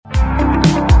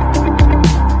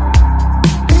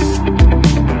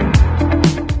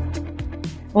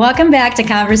Welcome back to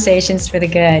Conversations for the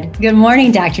Good. Good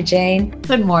morning, Dr. Jane.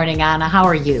 Good morning, Anna. How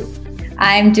are you?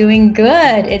 I'm doing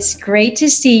good. It's great to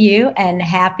see you and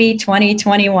happy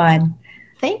 2021.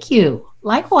 Thank you.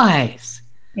 Likewise.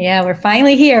 Yeah, we're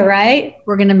finally here, right?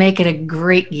 We're going to make it a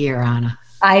great year, Anna.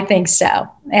 I think so.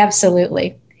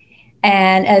 Absolutely.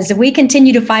 And as we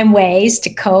continue to find ways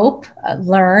to cope,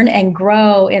 learn, and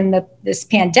grow in this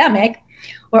pandemic,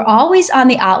 we're always on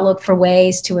the outlook for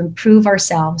ways to improve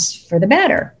ourselves for the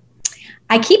better.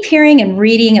 I keep hearing and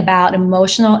reading about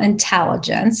emotional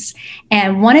intelligence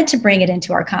and wanted to bring it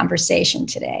into our conversation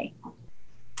today.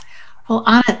 Well,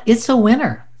 Anna, it's a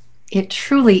winner. It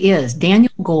truly is.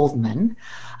 Daniel Goleman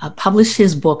published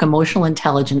his book, Emotional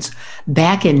Intelligence,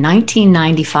 back in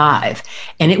 1995,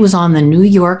 and it was on the New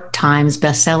York Times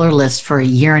bestseller list for a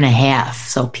year and a half.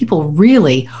 So people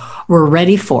really were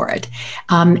ready for it.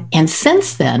 And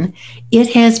since then,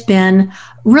 it has been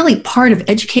really part of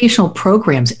educational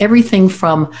programs, everything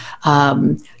from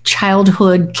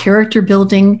childhood character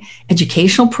building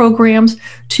educational programs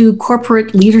to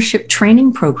corporate leadership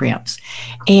training programs.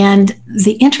 And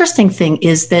the interesting thing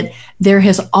is that there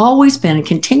has always been and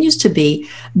continues to be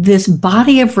this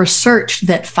body of research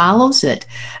that follows it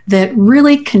that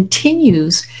really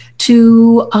continues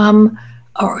to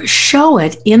or show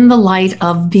it in the light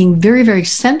of being very, very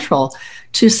central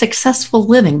to successful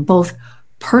living, both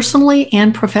personally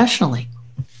and professionally.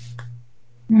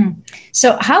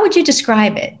 So how would you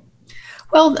describe it?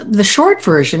 Well, the short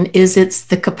version is it's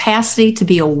the capacity to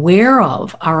be aware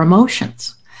of our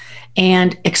emotions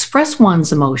and express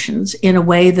one's emotions in a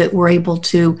way that we're able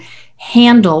to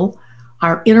handle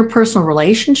our interpersonal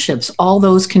relationships, all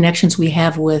those connections we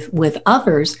have with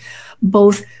others,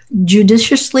 both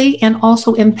judiciously and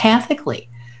also empathically.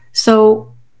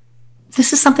 So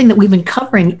this is something that we've been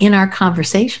covering in our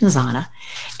conversations, Anna.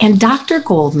 And Dr.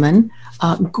 Goleman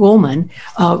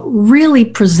really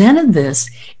presented this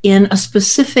in a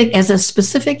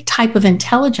specific type of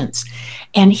intelligence.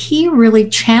 And he really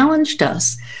challenged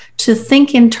us to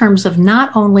think in terms of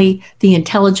not only the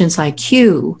intelligence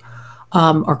IQ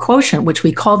or quotient, which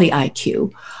we call the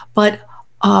IQ, but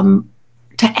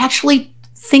to actually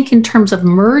think in terms of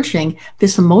merging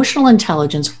this emotional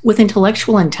intelligence with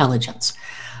intellectual intelligence.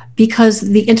 Because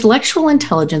the intellectual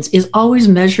intelligence is always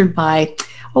measured by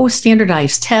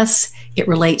standardized tests. It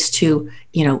relates to,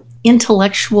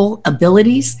 intellectual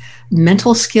abilities,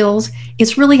 mental skills.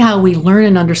 It's really how we learn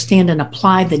and understand and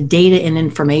apply the data and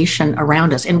information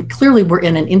around us. And clearly we're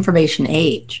in an information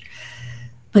age.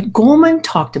 But Goleman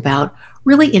talked about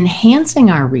really enhancing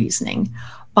our reasoning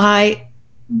by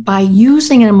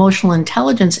using an emotional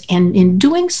intelligence, and in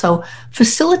doing so,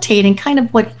 facilitating kind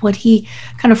of what he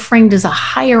kind of framed as a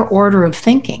higher order of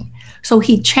thinking. So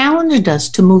he challenged us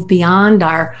to move beyond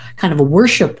our kind of a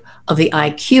worship of the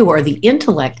IQ or the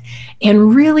intellect,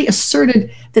 and really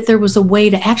asserted that there was a way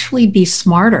to actually be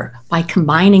smarter by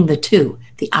combining the two,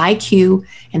 the IQ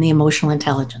and the emotional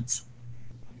intelligence.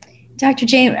 Dr.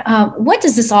 Jane, what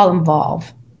does this all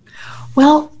involve?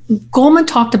 Well, Goleman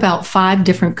talked about 5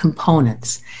 different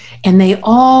components, and they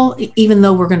all, even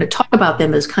though we're going to talk about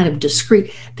them as kind of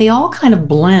discrete, they all kind of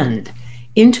blend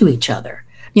into each other.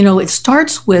 It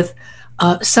starts with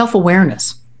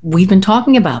self-awareness. We've been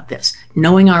talking about this,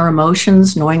 knowing our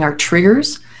emotions, knowing our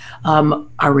triggers,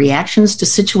 our reactions to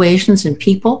situations and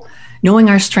people, knowing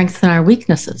our strengths and our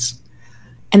weaknesses.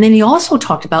 And then he also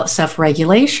talked about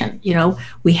self-regulation.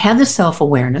 We have the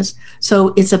self-awareness,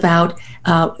 so it's about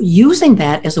using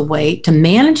that as a way to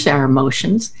manage our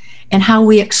emotions and how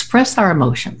we express our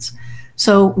emotions.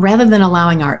 So rather than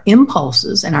allowing our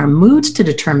impulses and our moods to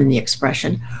determine the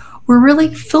expression, we're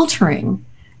really filtering,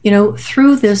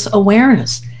 through this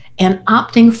awareness and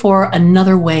opting for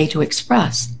another way to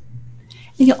express.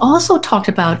 And he also talked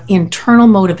about internal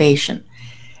motivation.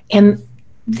 And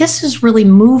this is really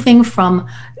moving from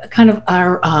kind of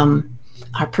our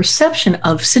perception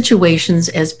of situations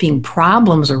as being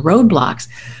problems or roadblocks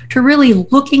to really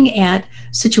looking at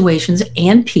situations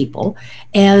and people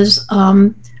as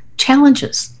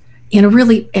challenges in a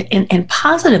really and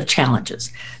positive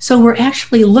challenges. So we're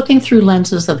actually looking through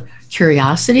lenses of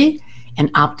curiosity and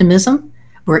optimism.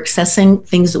 We're accessing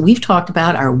things that we've talked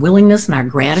about, our willingness and our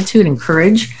gratitude and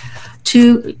courage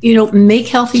to, make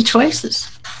healthy choices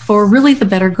for really the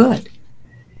better good.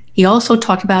 He also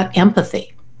talked about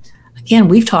empathy. Again,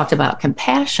 we've talked about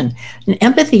compassion, and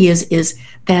empathy is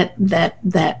that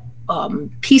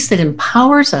piece that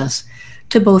empowers us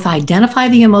to both identify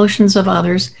the emotions of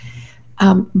others,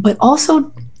 but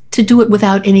also to do it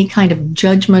without any kind of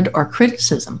judgment or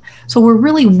criticism. So we're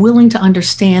really willing to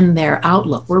understand their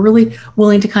outlook. We're really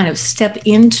willing to kind of step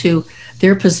into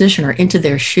their position or into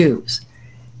their shoes.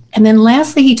 And then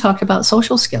lastly, he talked about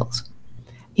social skills,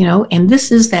 and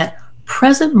this is that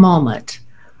present moment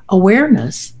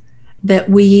awareness that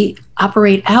we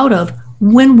operate out of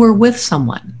when we're with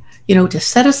someone, to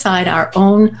set aside our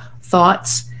own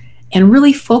thoughts and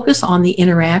really focus on the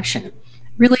interaction,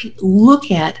 really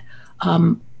look at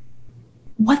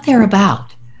what they're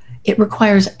about. It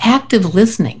requires active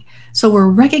listening. So we're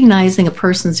recognizing a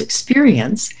person's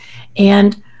experience,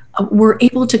 and we're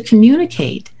able to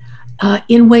communicate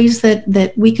in ways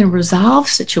that we can resolve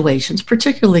situations,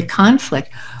 particularly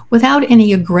conflict, without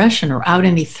any aggression or without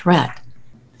any threat.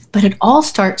 But it all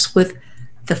starts with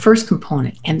the first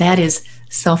component, and that is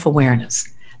self-awareness,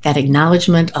 that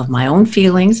acknowledgement of my own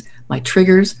feelings, my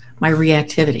triggers, my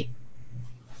reactivity.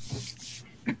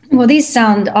 Well, these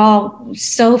sound all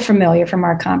so familiar from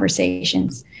our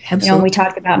conversations. Absolutely. When we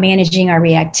talked about managing our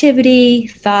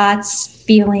reactivity, thoughts,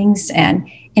 feelings, and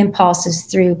impulses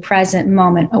through present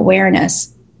moment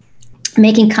awareness,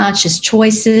 making conscious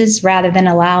choices rather than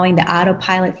allowing the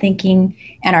autopilot thinking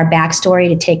and our backstory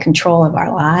to take control of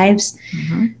our lives.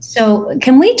 Mm-hmm. So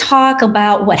can we talk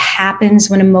about what happens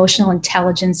when emotional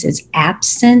intelligence is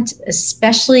absent,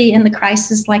 especially in the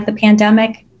crisis like the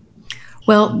pandemic?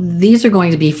 Well, these are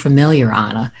going to be familiar,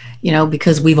 Anna,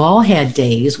 because we've all had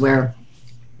days where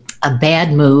a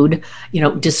bad mood,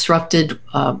 disrupted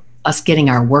us getting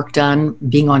our work done,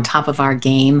 being on top of our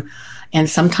game. And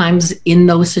sometimes in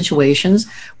those situations,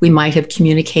 we might have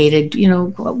communicated,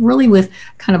 really with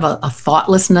kind of a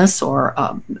thoughtlessness or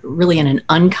really in an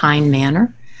unkind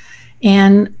manner.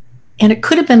 And it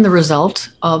could have been the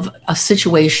result of a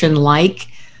situation like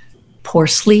poor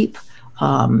sleep,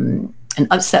 an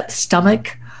upset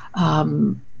stomach,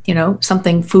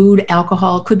 something, food,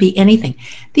 alcohol, could be anything.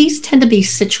 These tend to be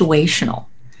situational.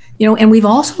 And we've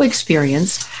also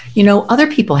experienced, other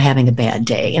people having a bad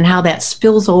day and how that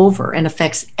spills over and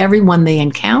affects everyone they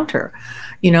encounter.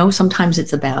 Sometimes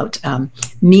it's about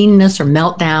meanness or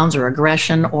meltdowns or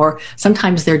aggression, or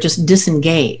sometimes they're just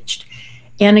disengaged.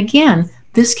 And again,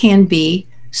 this can be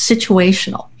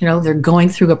situational. They're going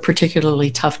through a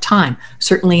particularly tough time.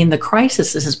 Certainly in the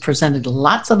crisis, this has presented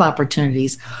lots of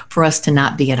opportunities for us to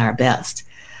not be at our best.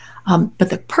 But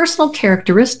the personal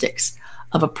characteristics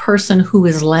of a person who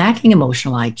is lacking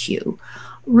emotional IQ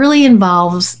really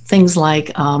involves things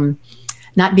like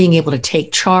not being able to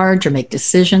take charge or make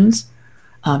decisions,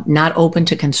 not open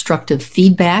to constructive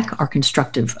feedback or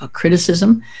constructive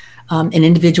criticism, an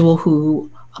individual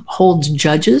who holds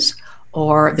judges,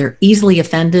 or they're easily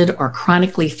offended or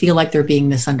chronically feel like they're being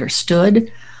misunderstood.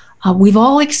 We've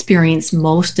all experienced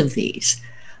most of these,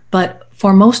 but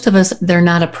for most of us, they're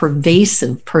not a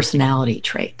pervasive personality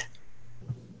trait.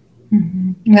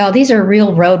 Mm-hmm. Well, these are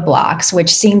real roadblocks, which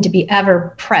seem to be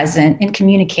ever present in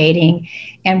communicating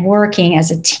and working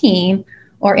as a team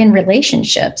or in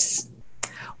relationships.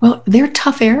 Well, they're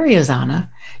tough areas, Anna.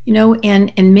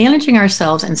 And managing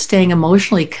ourselves and staying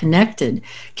emotionally connected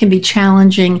can be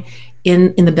challenging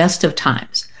in the best of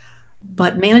times.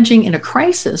 But managing in a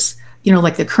crisis,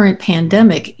 like the current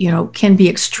pandemic, can be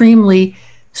extremely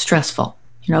stressful.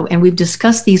 And we've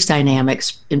discussed these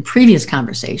dynamics in previous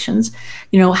conversations,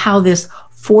 how this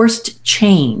forced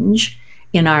change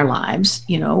in our lives,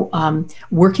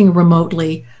 working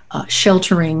remotely,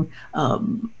 sheltering,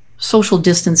 social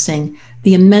distancing,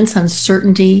 the immense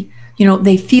uncertainty,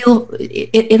 they feel,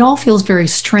 it all feels very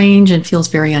strange and feels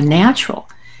very unnatural.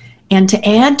 And to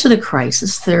add to the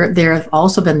crisis, there have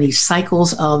also been these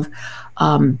cycles of,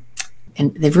 and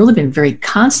they've really been very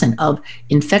constant, of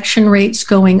infection rates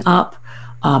going up,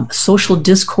 social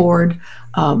discord,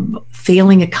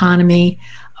 failing economy.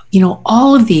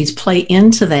 All of these play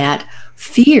into that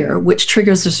fear, which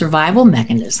triggers the survival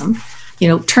mechanism,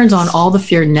 turns on all the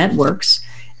fear networks,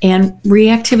 and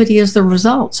reactivity is the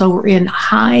result. So we're in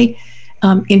high,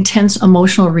 intense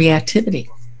emotional reactivity.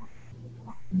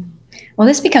 Well,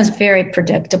 this becomes very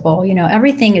predictable.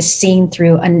 Everything is seen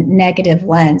through a negative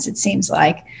lens, it seems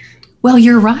like. Well,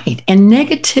 you're right. And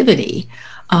negativity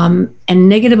and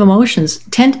negative emotions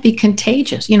tend to be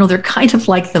contagious. They're kind of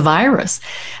like the virus.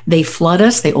 They flood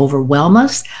us, they overwhelm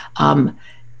us,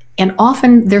 and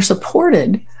often they're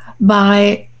supported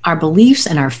by our beliefs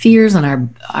and our fears and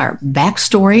our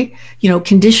backstory,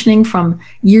 conditioning from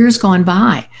years gone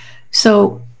by.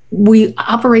 So we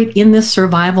operate in this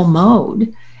survival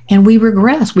mode, and we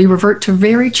regress. We revert to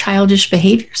very childish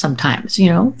behavior sometimes.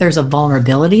 There's a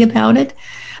vulnerability about it.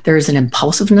 There's an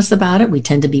impulsiveness about it. We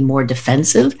tend to be more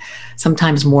defensive,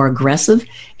 sometimes more aggressive.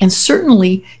 And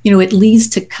certainly, it leads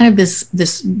to kind of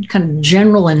this kind of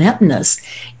general ineptness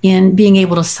in being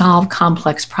able to solve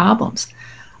complex problems.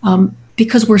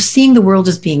 because we're seeing the world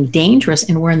as being dangerous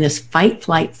and we're in this fight,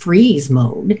 flight, freeze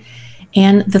mode,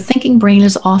 and the thinking brain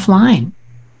is offline.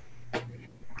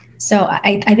 So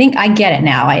I think I get it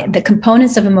now. The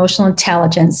components of emotional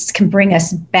intelligence can bring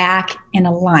us back in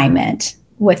alignment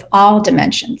with all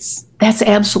dimensions. That's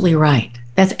absolutely right.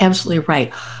 That's absolutely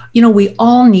right. We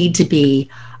all need to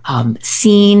be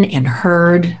seen and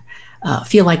heard,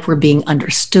 feel like we're being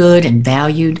understood and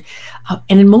valued.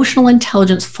 And emotional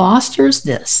intelligence fosters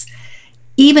this,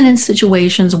 even in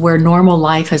situations where normal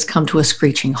life has come to a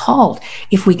screeching halt.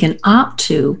 If we can opt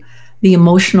to the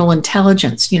emotional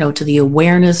intelligence, to the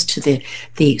awareness, to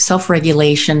the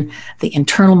self-regulation, the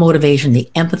internal motivation, the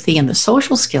empathy, and the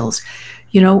social skills,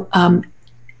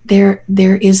 there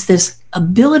is this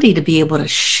ability to be able to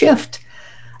shift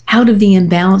out of the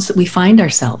imbalance that we find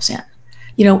ourselves in.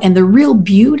 And the real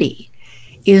beauty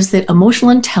is that emotional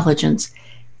intelligence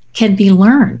can be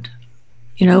learned.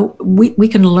 We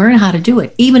can learn how to do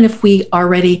it. Even if we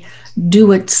already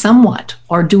do it somewhat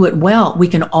or do it well, we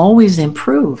can always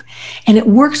improve. And it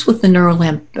works with the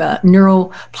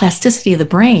neuroplasticity of the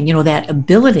brain, that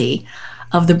ability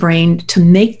of the brain to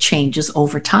make changes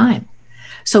over time.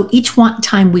 So each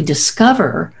time we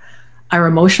discover our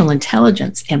emotional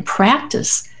intelligence and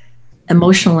practice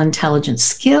emotional intelligence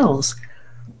skills,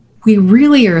 we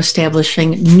really are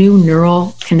establishing new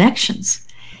neural connections.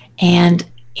 And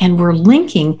we're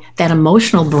linking that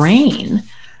emotional brain,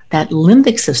 that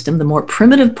limbic system, the more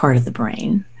primitive part of the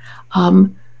brain,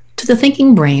 to the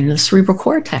thinking brain, the cerebral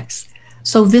cortex.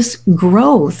 So this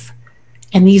growth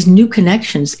and these new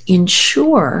connections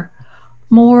ensure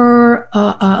more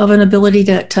of an ability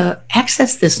to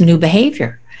access this new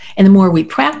behavior. And the more we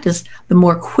practice, the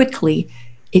more quickly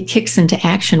it kicks into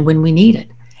action when we need it.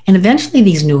 And eventually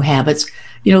these new habits,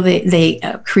 they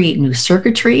create new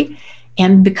circuitry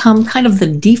and become kind of the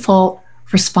default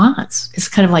response. It's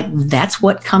kind of like that's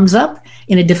what comes up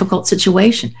in a difficult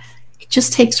situation. It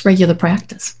just takes regular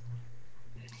practice.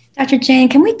 Dr. Jane,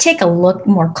 can we take a look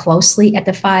more closely at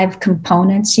the 5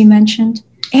 components you mentioned?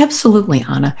 Absolutely,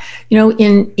 Anna.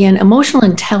 In emotional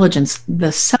intelligence,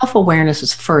 the self-awareness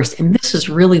is first, and this is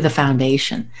really the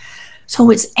foundation. So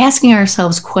it's asking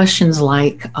ourselves questions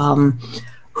like,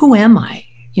 who am I?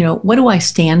 What do I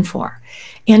stand for?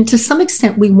 And to some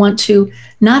extent, we want to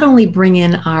not only bring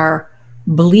in our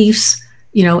beliefs,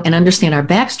 and understand our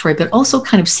backstory, but also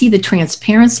kind of see the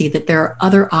transparency that there are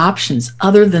other options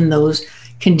other than those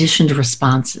conditioned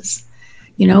responses.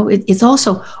 It's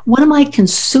also, what am I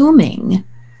consuming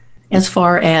as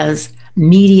far as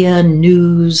media,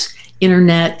 news,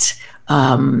 internet,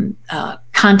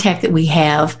 contact that we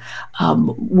have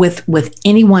with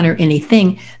anyone or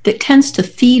anything that tends to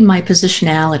feed my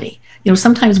positionality.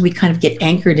 Sometimes we kind of get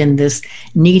anchored in this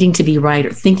needing to be right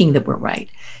or thinking that we're right.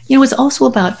 It's also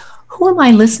about, who am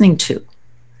I listening to?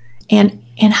 And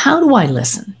how do I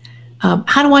listen?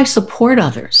 How do I support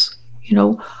others?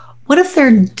 What if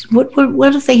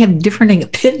what if they have differing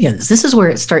opinions? This is where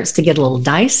it starts to get a little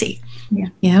dicey.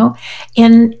 Yeah.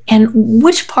 And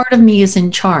which part of me is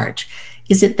in charge?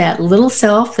 Is it that little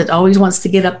self that always wants to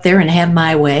get up there and have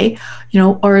my way,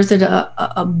 or is it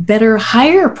a better,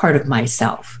 higher part of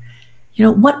myself?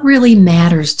 What really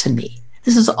matters to me?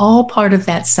 This is all part of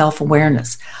that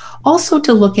self-awareness. Also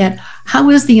to look at, how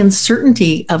is the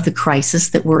uncertainty of the crisis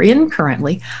that we're in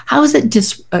currently, how is it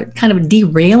just kind of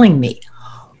derailing me?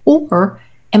 Or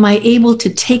am I able to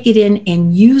take it in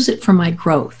and use it for my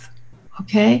growth?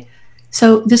 Okay?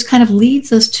 So this kind of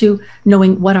leads us to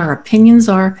knowing what our opinions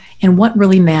are and what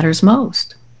really matters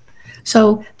most.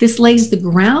 So this lays the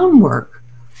groundwork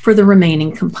for the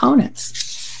remaining components.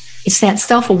 It's that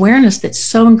self-awareness that's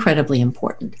so incredibly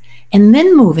important. And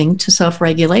then moving to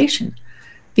self-regulation.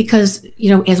 Because,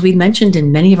 as we mentioned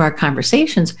in many of our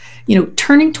conversations,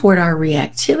 turning toward our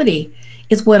reactivity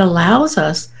is what allows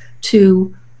us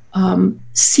to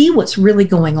see what's really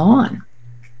going on.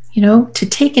 To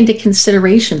take into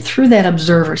consideration through that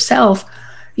observer self,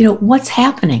 what's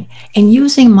happening, and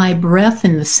using my breath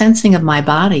and the sensing of my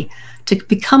body to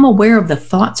become aware of the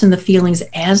thoughts and the feelings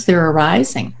as they're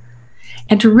arising,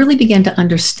 and to really begin to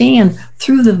understand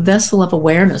through the vessel of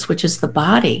awareness, which is the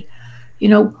body,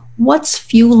 what's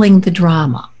fueling the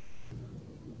drama.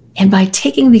 And by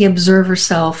taking the observer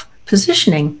self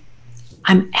positioning,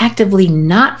 I'm actively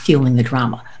not fueling the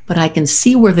drama, but I can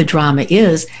see where the drama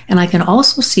is, and I can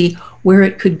also see where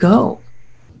it could go.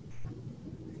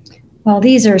 Well,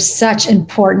 these are such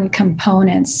important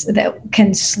components that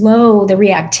can slow the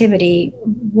reactivity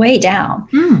way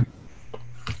down.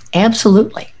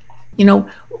 Absolutely.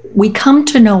 We come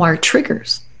to know our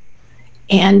triggers,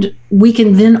 and we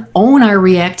can then own our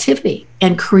reactivity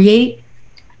and create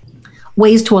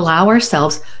ways to allow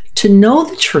ourselves to know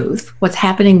the truth, what's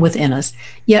happening within us,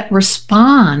 yet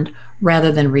respond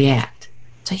rather than react.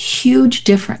 It's a huge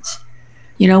difference.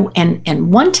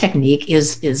 And one technique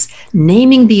is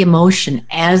naming the emotion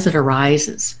as it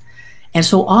arises. And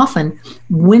so often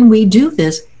when we do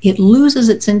this, it loses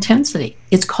its intensity.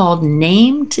 It's called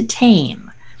name to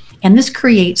tame. And this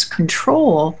creates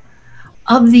control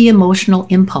of the emotional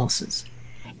impulses.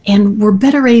 And we're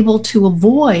better able to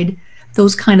avoid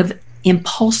those kind of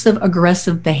impulsive,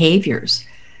 aggressive behaviors,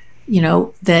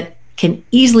 that can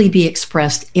easily be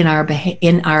expressed in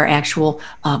our actual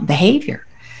behavior.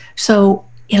 So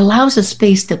it allows us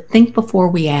space to think before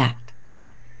we act.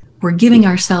 We're giving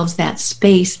ourselves that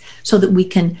space so that we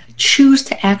can choose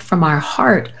to act from our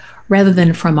heart rather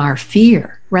than from our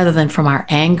fear, rather than from our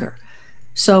anger.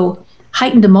 So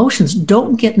heightened emotions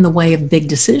don't get in the way of big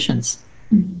decisions.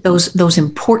 Those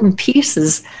important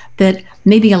pieces that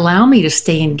maybe allow me to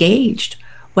stay engaged,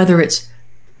 whether it's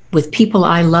with people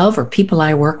I love or people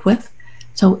I work with.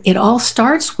 So it all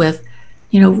starts with,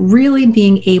 really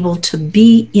being able to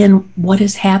be in what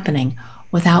is happening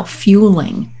without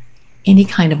fueling any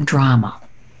kind of drama.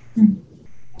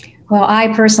 Well,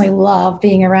 I personally love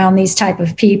being around these type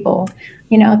of people,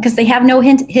 because they have no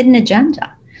hidden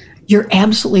agenda. You're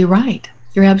absolutely right.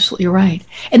 You're absolutely right.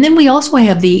 And then we also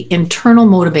have the internal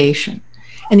motivation.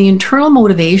 And the internal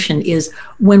motivation is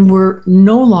when we're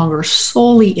no longer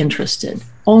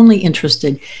only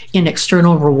interested in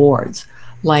external rewards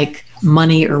like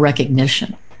money or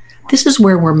recognition. This is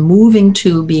where we're moving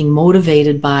to being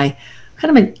motivated by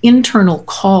kind of an internal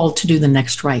call to do the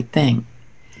next right thing.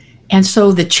 And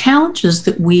so the challenges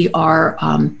that we are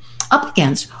up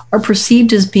against are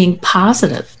perceived as being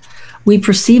positive. We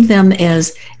perceive them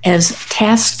as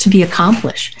tasks to be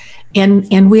accomplished,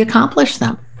 and we accomplish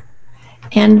them.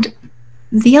 And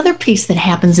the other piece that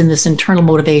happens in this internal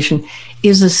motivation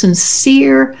is a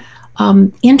sincere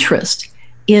interest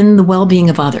in the well-being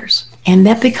of others. And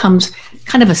that becomes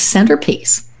kind of a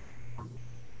centerpiece.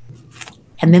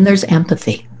 And then there's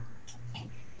empathy.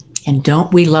 And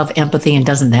don't we love empathy, and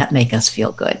doesn't that make us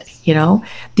feel good?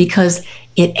 Because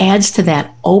it adds to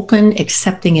that open,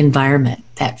 accepting environment,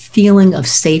 that feeling of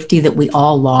safety that we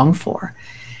all long for,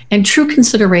 and true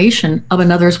consideration of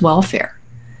another's welfare.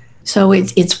 So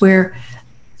it's where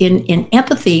in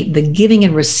empathy, the giving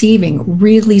and receiving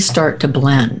really start to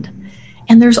blend.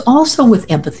 And there's also with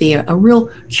empathy a real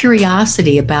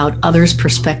curiosity about others'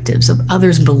 perspectives, of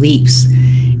others' beliefs.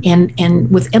 And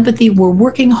with empathy, we're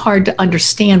working hard to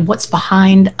understand what's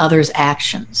behind others'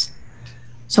 actions.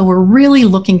 So we're really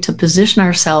looking to position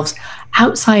ourselves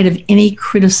outside of any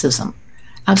criticism,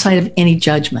 outside of any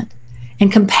judgment.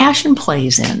 And compassion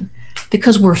plays in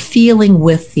because we're feeling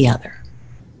with the other,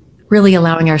 really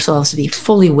allowing ourselves to be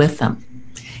fully with them.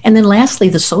 And then lastly,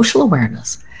 the social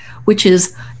awareness, which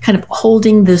is kind of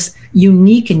holding this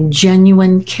unique and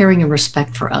genuine caring and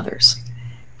respect for others,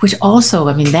 which also,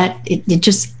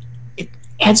 it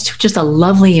adds to just a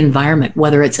lovely environment,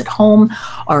 whether it's at home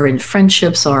or in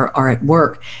friendships or at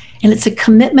work. And it's a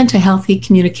commitment to healthy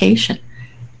communication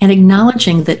and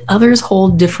acknowledging that others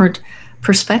hold different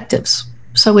perspectives.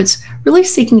 So it's really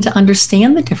seeking to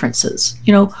understand the differences,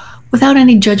 without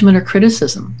any judgment or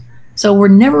criticism. So we're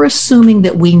never assuming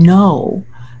that we know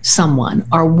someone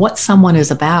or what someone is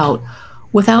about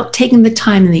without taking the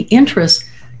time and the interest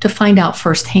to find out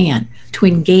firsthand, to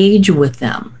engage with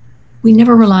them. We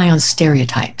never rely on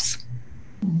stereotypes.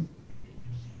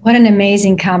 What an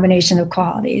amazing combination of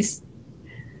qualities.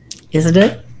 Isn't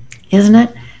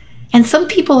it? And some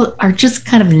people are just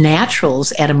kind of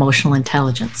naturals at emotional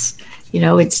intelligence.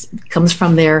 It comes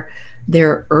from their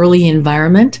early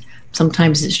environment.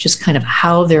 Sometimes it's just kind of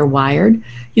how they're wired,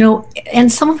 and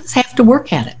some of us have to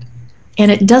work at it. And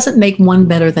it doesn't make one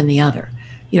better than the other.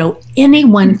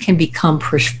 Anyone can become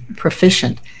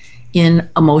proficient in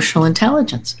emotional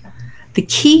intelligence. The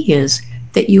key is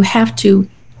that you have to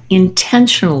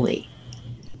intentionally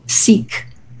seek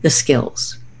the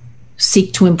skills,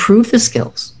 seek to improve the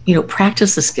skills,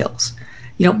 practice the skills.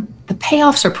 The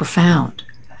payoffs are profound,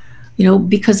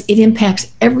 because it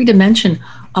impacts every dimension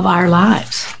of our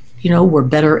lives. We're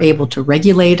better able to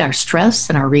regulate our stress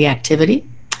and our reactivity.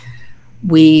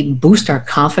 We boost our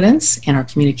confidence and our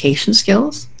communication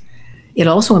skills. It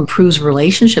also improves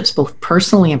relationships, both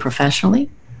personally and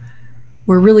professionally.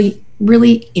 We're really,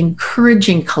 really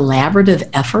encouraging collaborative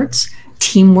efforts,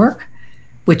 teamwork,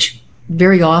 which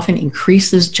very often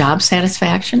increases job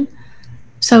satisfaction.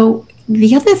 So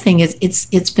the other thing is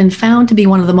it's been found to be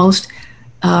one of the most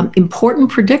important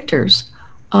predictors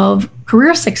of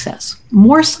career success,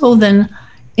 more so than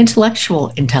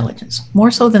intellectual intelligence,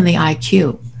 more so than the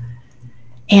IQ.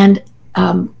 And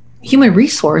human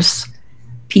resource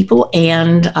people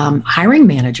and hiring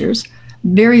managers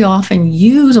very often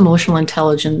use emotional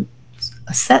intelligence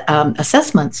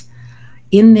assessments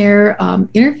in their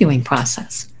interviewing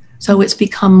process. So it's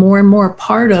become more and more a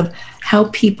part of how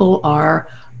people are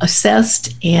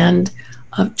assessed and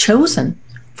chosen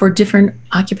for different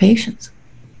occupations.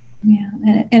 Yeah,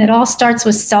 and it all starts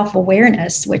with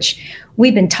self-awareness, which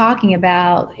we've been talking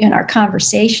about in our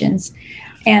conversations,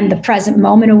 and the present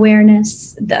moment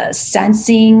awareness, the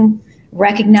sensing,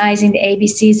 recognizing the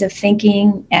ABCs of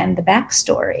thinking, and the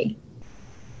backstory.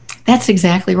 That's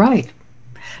exactly right.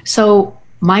 So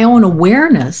my own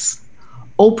awareness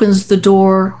opens the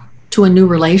door to a new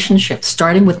relationship,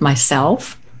 starting with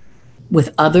myself,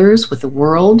 with others, with the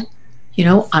world. You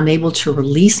know, I'm able to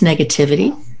release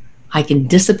negativity. I can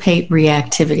dissipate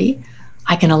reactivity.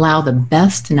 I can allow the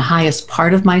best and highest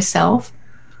part of myself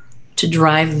to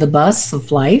drive the bus of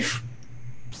life.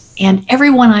 And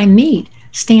everyone I meet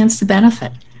stands to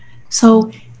benefit.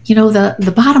 So, you know,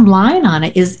 the bottom line on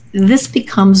it is this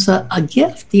becomes a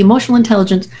gift. The emotional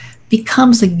intelligence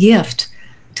becomes a gift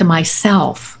to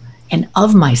myself and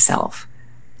of myself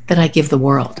that I give the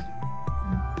world.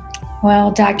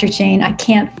 Well, Dr. Jane, I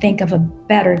can't think of a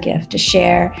better gift to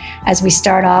share as we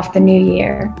start off the new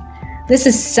year. This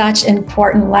is such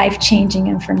important, life-changing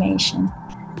information.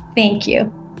 Thank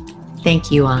you. Thank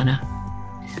you, Anna.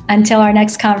 Until our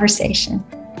next conversation.